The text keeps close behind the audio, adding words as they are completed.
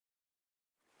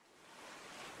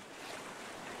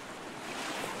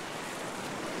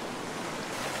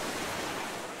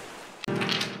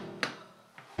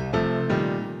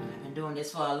doing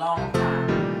this for a long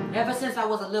time. Ever since I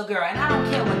was a little girl, and I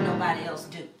don't care what nobody else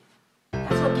do.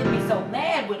 That's what gets me so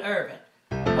mad with Irvin.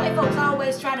 White folks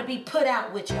always try to be put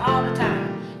out with you all the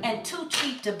time and too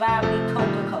cheap to buy me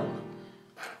Coca-Cola.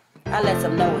 I let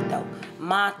them know it though.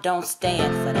 Ma don't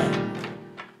stand for that.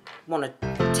 Want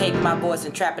to take my voice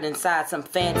and trap it inside some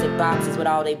fancy boxes with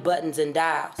all they buttons and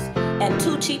dials. And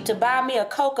too cheap to buy me a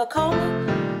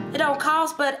Coca-Cola? It don't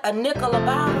cost but a nickel a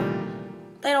bottle.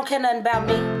 They don't care nothing about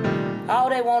me. All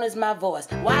they want is my voice.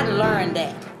 Well, I learned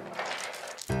that.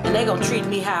 And they gonna treat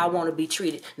me how I want to be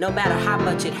treated, no matter how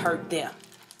much it hurt them.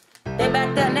 They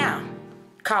back there now,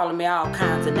 calling me all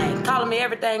kinds of names, calling me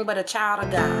everything but a child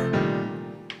of God.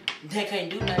 They can't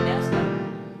do nothing else though.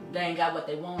 They ain't got what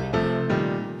they wanted.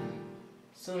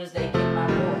 Soon as they get my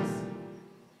voice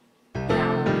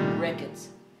down on the records,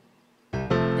 they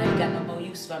ain't got no more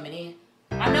use for me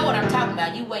then. I know what I'm talking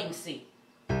about. You wait and see.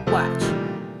 Watch.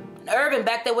 Irvin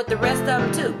back there with the rest of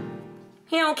them too.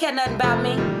 He don't care nothing about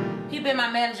me. He been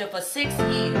my manager for 6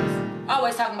 years.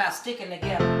 Always talking about sticking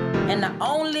together. And the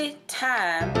only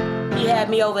time he had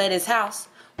me over at his house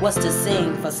was to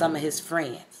sing for some of his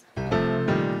friends.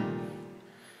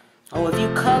 Oh, if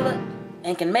you colored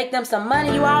and can make them some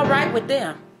money, you all right with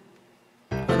them.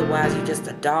 Otherwise, you just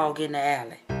a dog in the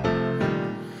alley.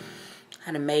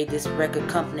 I done made this record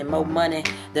company more money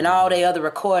than all the other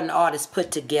recording artists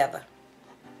put together.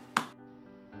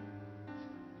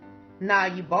 Nah,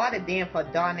 you bought it then for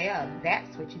Darnell.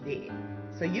 That's what you did.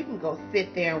 So you can go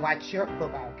sit there and watch your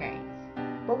football games.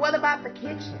 But what about the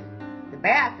kitchen? The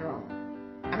bathroom?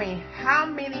 I mean, how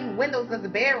many windows does the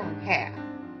bedroom have?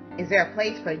 Is there a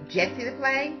place for Jesse to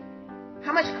play?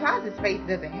 How much closet space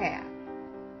does it have?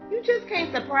 You just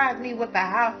can't surprise me with the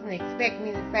house and expect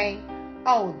me to say,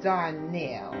 "Oh,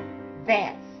 Darnell,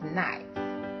 that's nice."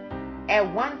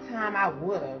 At one time I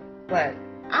would have, but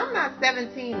I'm not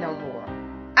 17 no more.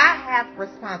 I have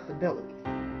responsibilities.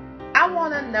 I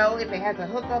want to know if it has a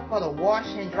hookup for the wash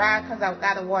and dry because I've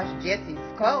got to wash Jesse's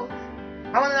clothes.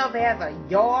 I want to know if it has a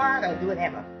yard or do it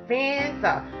have a fence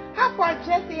or how far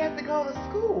Jesse has to go to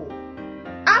school.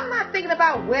 I'm not thinking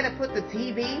about where to put the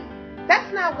TV.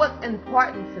 That's not what's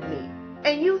important to me.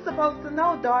 And you're supposed to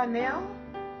know, Darnell.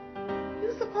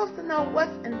 You're supposed to know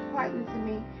what's important to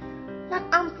me like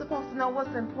I'm supposed to know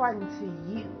what's important to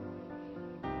you.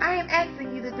 I ain't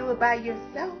asking you to do it by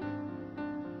yourself.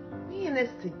 We in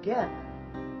this together.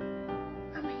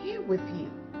 I'm here with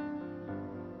you.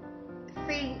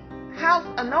 See, house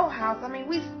or no house, I mean,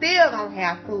 we still don't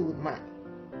have food money.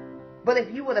 But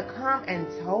if you would have come and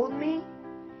told me,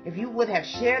 if you would have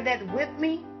shared that with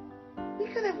me, we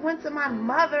could have went to my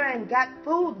mother and got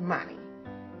food money.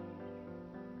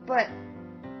 But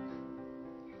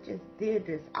you just did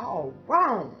this all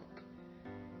wrong.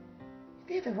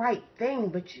 You did the right thing,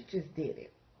 but you just did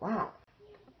it wrong.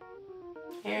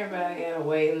 Everybody got a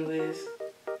waiting list.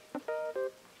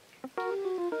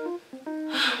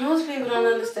 Most people don't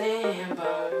understand,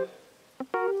 but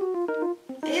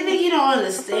they think you don't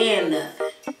understand nothing.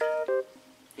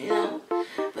 You know?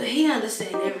 But he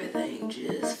understands everything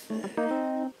just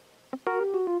fine.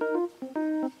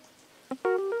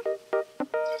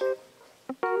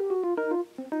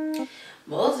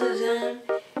 Most of the time,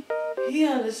 he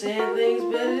understands things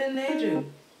better than they do.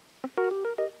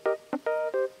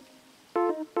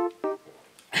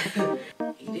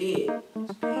 He did.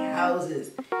 Paint houses.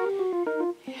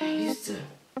 He used to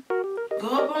go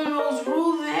up on those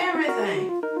roofs and everything.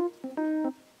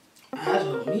 I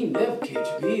told him he never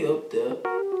catch me up there.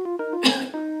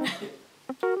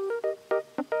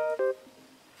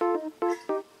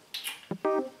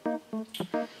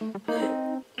 But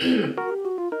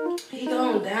he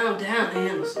gone downtown to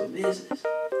handle some business.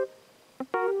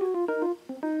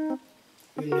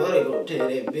 You know they gonna tear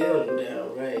that building down,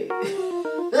 right?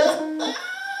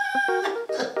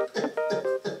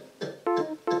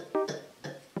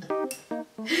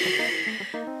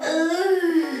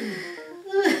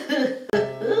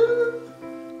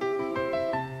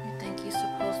 You think you're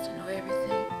supposed to know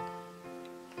everything?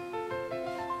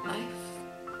 Life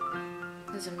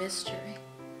is a mystery.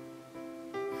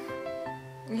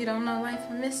 You don't know life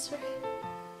a mystery?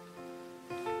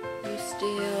 You're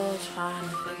still trying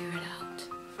to figure it out.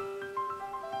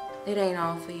 It ain't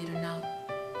all for you to know.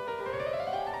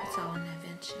 It's all an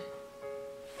adventure.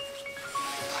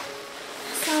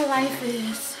 That's how life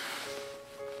is.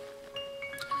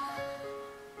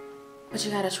 But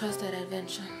you gotta trust that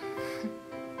adventure.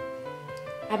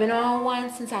 I've been on one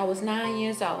since I was 9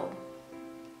 years old.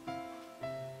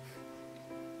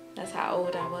 That's how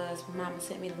old I was when Mama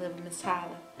sent me to live with Miss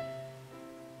Tyler.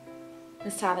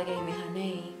 Miss Tyler gave me her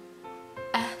name,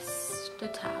 Esther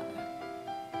Tyler.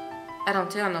 I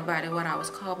don't tell nobody what I was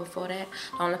called before that.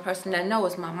 The only person that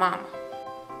knows is my mama.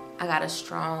 I got a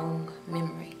strong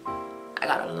memory. I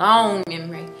got a long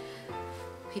memory.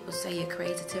 People say you're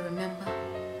crazy to remember,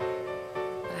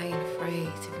 but I ain't afraid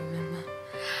to remember.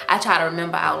 I try to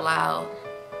remember out loud.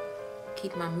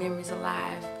 Keep my memories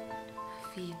alive.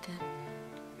 Feed them.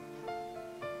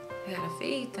 I gotta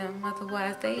feed them,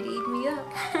 otherwise they'd eat me up.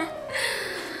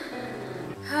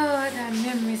 Oh, I got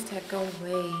memories that go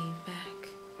way back.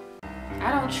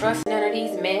 I don't trust none of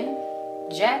these men,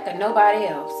 Jack or nobody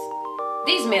else.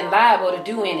 These men liable to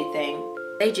do anything.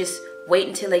 They just wait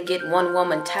until they get one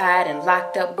woman tied and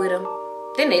locked up with them.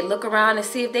 Then they look around and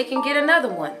see if they can get another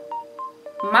one.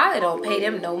 Molly don't pay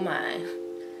them no mind.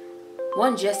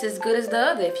 One just as good as the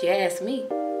other, if you ask me.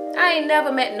 I ain't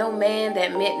never met no man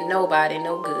that meant nobody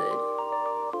no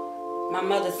good. My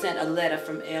mother sent a letter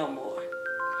from Elmore.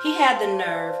 He had the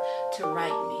nerve to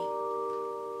write me.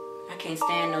 I can't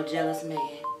stand no jealous man.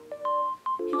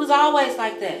 He was always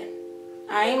like that.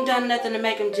 I ain't done nothing to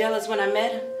make him jealous when I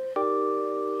met him.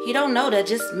 He don't know that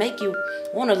just make you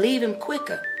want to leave him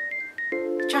quicker.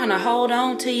 Trying to hold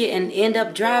on to you and end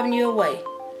up driving you away.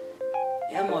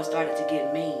 Elmore started to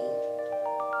get mean.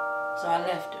 So I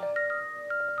left him.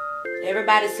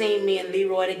 Everybody seen me and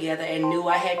Leroy together and knew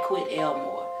I had quit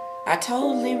Elmore. I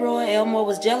told Leroy Elmore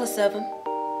was jealous of him.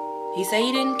 He said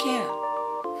he didn't care.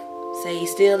 Say he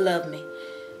still loved me.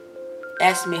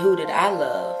 Asked me who did I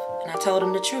love, and I told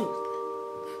him the truth.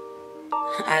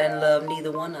 I didn't love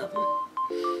neither one of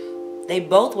them. They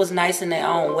both was nice in their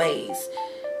own ways.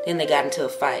 Then they got into a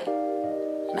fight.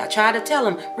 And I tried to tell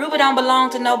him, Ruby don't belong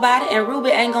to nobody, and Ruby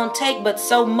ain't gonna take but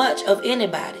so much of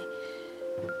anybody.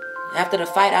 After the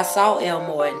fight, I saw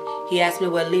Elmore, and he asked me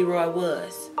where Leroy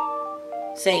was.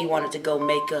 Saying he wanted to go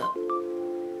make up.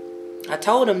 I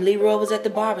told him Leroy was at the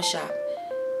barbershop,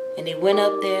 and he went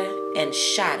up there and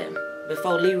shot him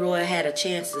before Leroy had a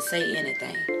chance to say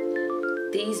anything.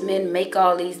 These men make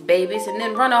all these babies and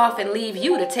then run off and leave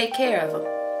you to take care of them.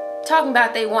 Talking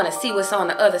about they want to see what's on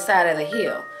the other side of the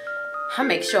hill. I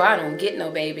make sure I don't get no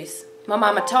babies. My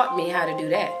mama taught me how to do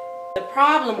that. The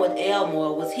problem with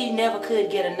Elmore was he never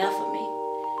could get enough of me.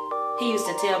 He used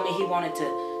to tell me he wanted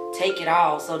to take it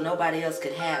all so nobody else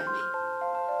could have me.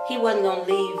 He wasn't going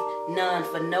to leave none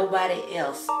for nobody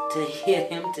else to hear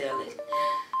him tell it.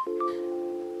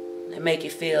 It make you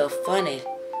feel funny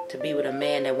to be with a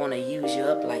man that want to use you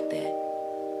up like that.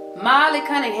 Molly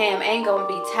Cunningham ain't gonna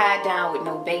be tied down with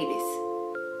no babies.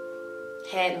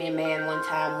 Had me a man one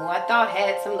time who I thought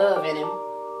had some love in him.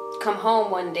 Come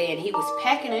home one day and he was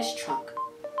packing his trunk.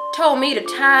 Told me the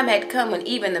time had come when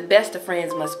even the best of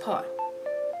friends must part.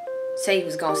 Say he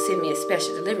was gonna send me a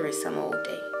special delivery some old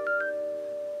day.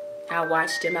 I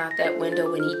watched him out that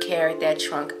window when he carried that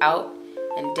trunk out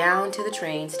and down to the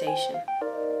train station.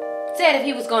 Said if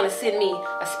he was gonna send me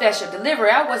a special delivery,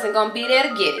 I wasn't gonna be there to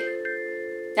get it.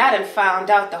 I done found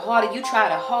out the harder you try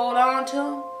to hold on to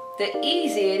him, the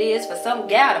easier it is for some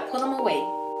gal to pull him away.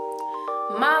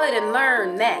 Molly done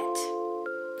learned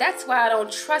that. That's why I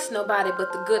don't trust nobody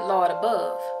but the good Lord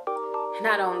above. And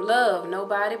I don't love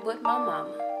nobody but my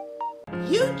mama.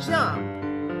 You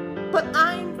jump, but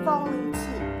I'm falling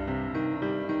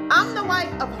too. I'm the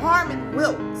wife of Harmon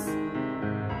Wilkes.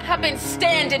 I've been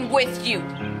standing with you.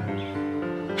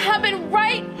 I've been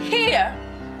right here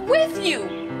with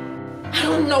you. I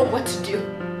don't know what to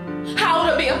do. How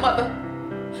to be a mother.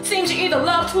 Seems you either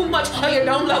love too much or you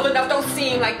don't love enough. Don't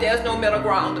seem like there's no middle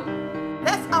ground.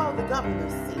 That's all the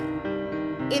governors see.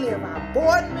 Any of our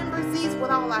board members sees what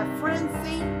all our friends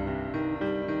see.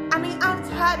 I mean, I've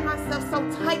tied myself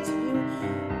so tight to you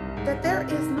that there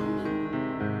is no me.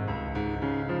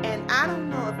 And I don't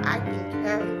know if I can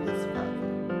carry this further.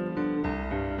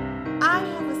 I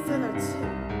have a sinner too.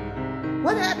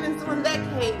 What happens when that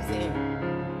caves in?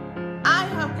 I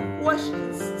have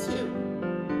questions too.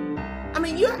 I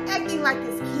mean, you're acting like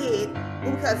this kid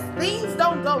who, because things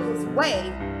don't go his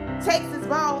way, takes his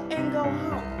ball and go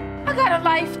home. I got a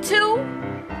life too.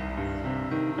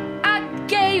 I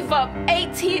gave up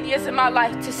 18 years of my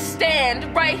life to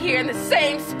stand right here in the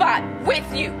same spot with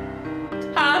you.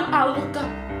 I look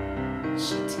up.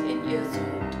 She's 10 years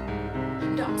old.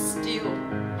 And I'm still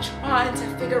trying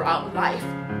to figure out life.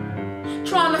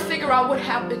 Trying to figure out what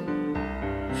happened.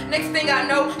 Next thing I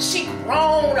know, she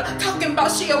grown, talking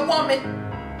about she a woman.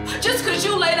 Just cause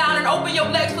you lay down and open your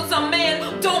legs for some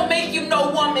man, don't make you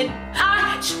no woman.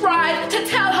 I tried to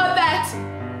tell her that.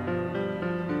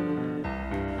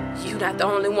 You not the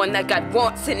only one that got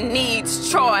wants and needs,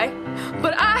 Troy.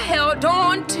 But I held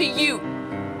on to you.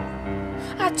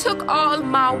 I took all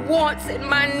my wants and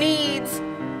my needs,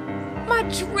 my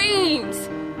dreams,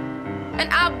 and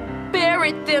I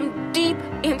buried them deep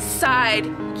inside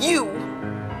you.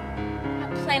 I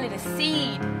planted a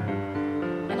seed,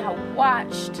 and I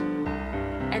watched,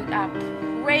 and I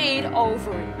prayed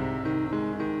over it.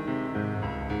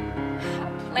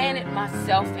 I planted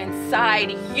myself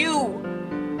inside you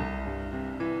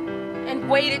and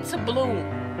waited to bloom.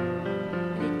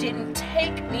 And it didn't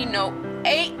take me no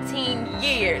 18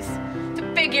 years to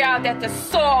figure out that the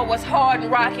soil was hard and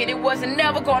rocky and it wasn't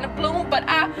never going to bloom, but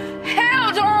I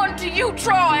held on to you,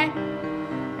 Troy.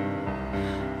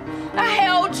 I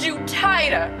held you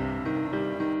tighter.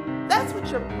 That's what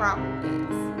your problem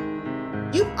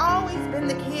is. You've always been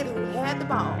the kid who had the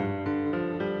ball.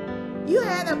 You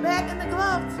had a bat and a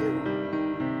glove too.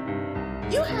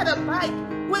 You had a bike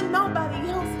when nobody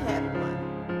else had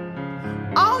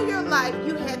one. All your life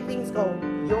you had things go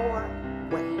your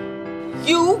way.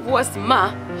 You was my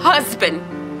husband,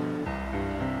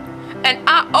 and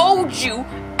I owed you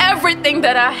everything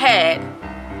that I had,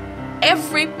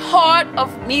 every part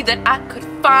of me that I could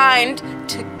find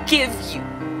to give you.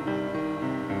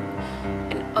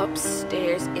 And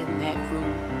upstairs in that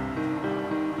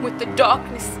room, with the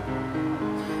darkness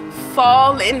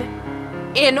falling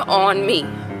in on me,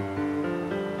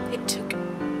 it took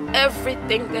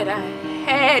everything that I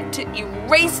had to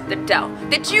erase the doubt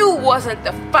that you wasn't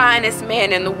the finest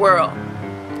man in the world.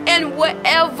 And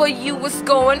wherever you was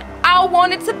going, I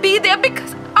wanted to be there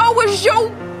because I was your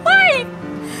wife.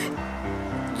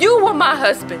 You were my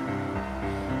husband.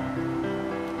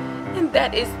 And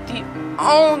that is the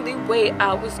only way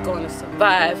I was going to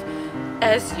survive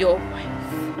as your wife.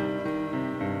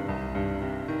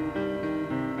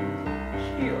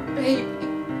 Your baby.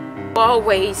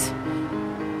 Always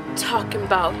talking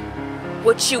about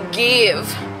what you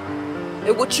give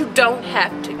and what you don't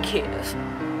have to give.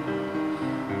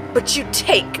 But you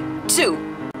take too.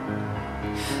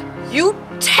 You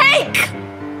take!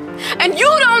 And you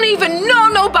don't even know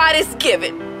nobody's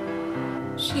giving.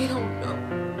 She don't know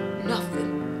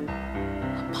nothing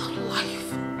about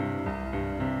life.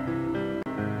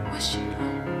 What she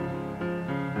know?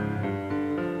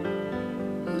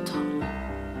 You told her.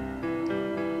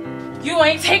 You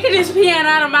ain't taking this piano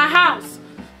out of my house.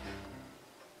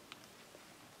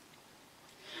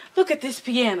 Look at this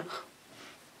piano.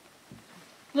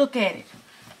 Look at it.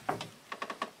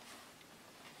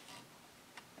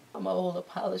 My old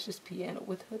polished this piano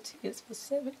with her tears for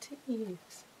 17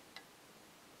 years.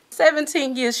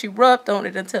 17 years she rubbed on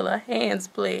it until her hands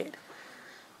bled.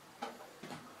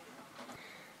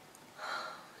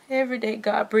 Every day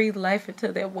God breathed life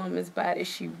into that woman's body.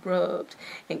 She rubbed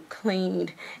and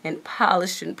cleaned and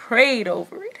polished and prayed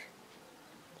over it.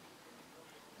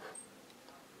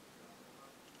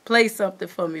 Play something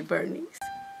for me, Bernice.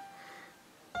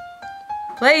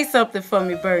 Play something for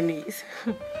me, Bernice.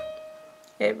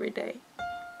 Every day.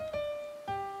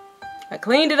 I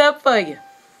cleaned it up for you.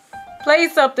 Play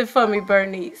something for me,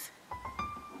 Bernice.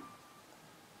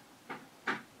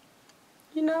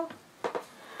 You know,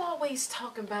 always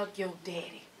talking about your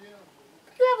daddy.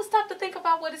 You ever stop to think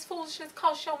about what his foolishness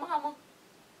cost your mama?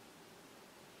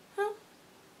 Huh?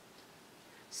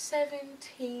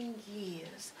 17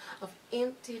 years of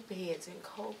empty beds and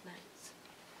cold nights.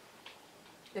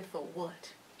 And for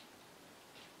what?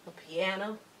 A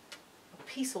piano? A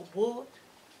piece of wood?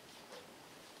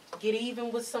 Get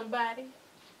even with somebody?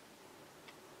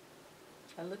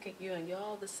 I look at you and you're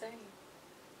all the same.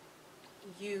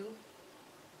 You,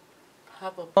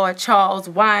 Papa Boy Charles,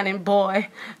 Whining Boy,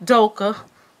 Doka,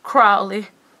 Crowley.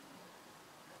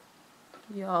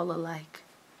 You're all alike.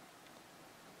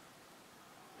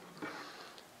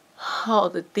 All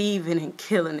the thieving and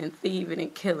killing and thieving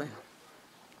and killing.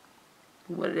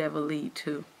 What did it ever lead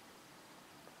to?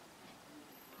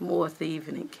 More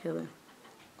thieving and killing.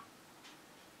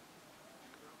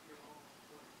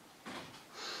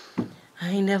 I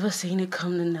ain't never seen it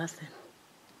come to nothing.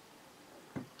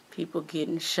 People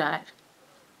getting shot.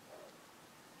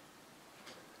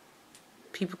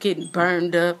 People getting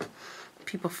burned up.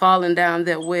 People falling down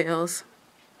their wells.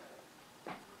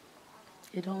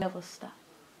 It don't ever stop.